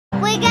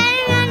We're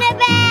going on a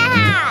bear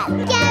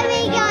hunt.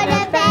 Going on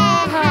a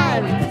bear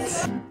hunt.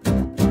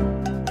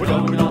 We're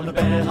going on a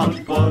bear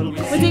hunt. What'll we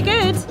see? Was it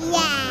good?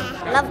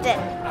 Yeah. Loved it.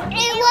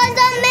 It was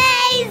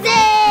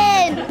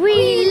amazing.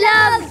 We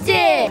loved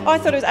it. I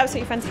thought it was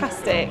absolutely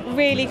fantastic.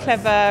 Really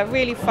clever,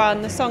 really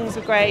fun. The songs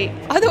were great.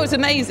 I thought it was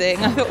amazing.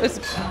 I thought it was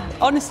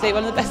honestly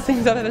one of the best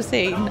things I've ever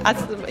seen,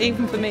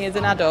 even for me as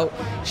an adult.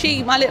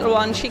 My little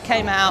one, she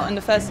came out and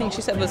the first thing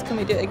she said was, "Can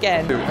we do it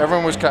again?"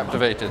 Everyone was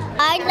captivated.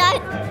 I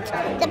liked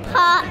the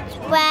part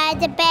where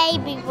the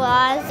baby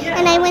was,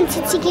 and I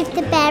wanted to give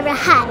the bear a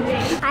hug.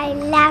 I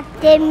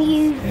loved the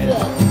music.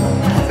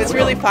 It's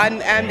really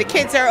fun, and the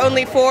kids are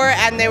only 4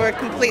 and they were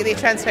completely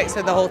transfixed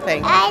with the whole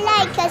thing. I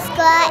like a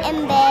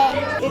squirting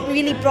bit. It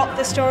really brought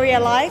the story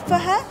alive for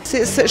her.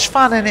 It's such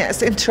fun and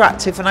it's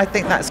interactive, and I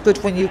think that's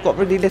good when you've got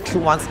really little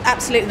ones.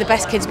 Absolutely the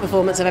best kids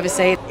performance I've ever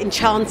seen.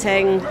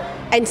 Enchanting,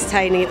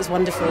 entertaining, it was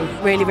wonderful.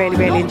 Really, really,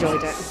 really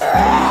enjoyed it.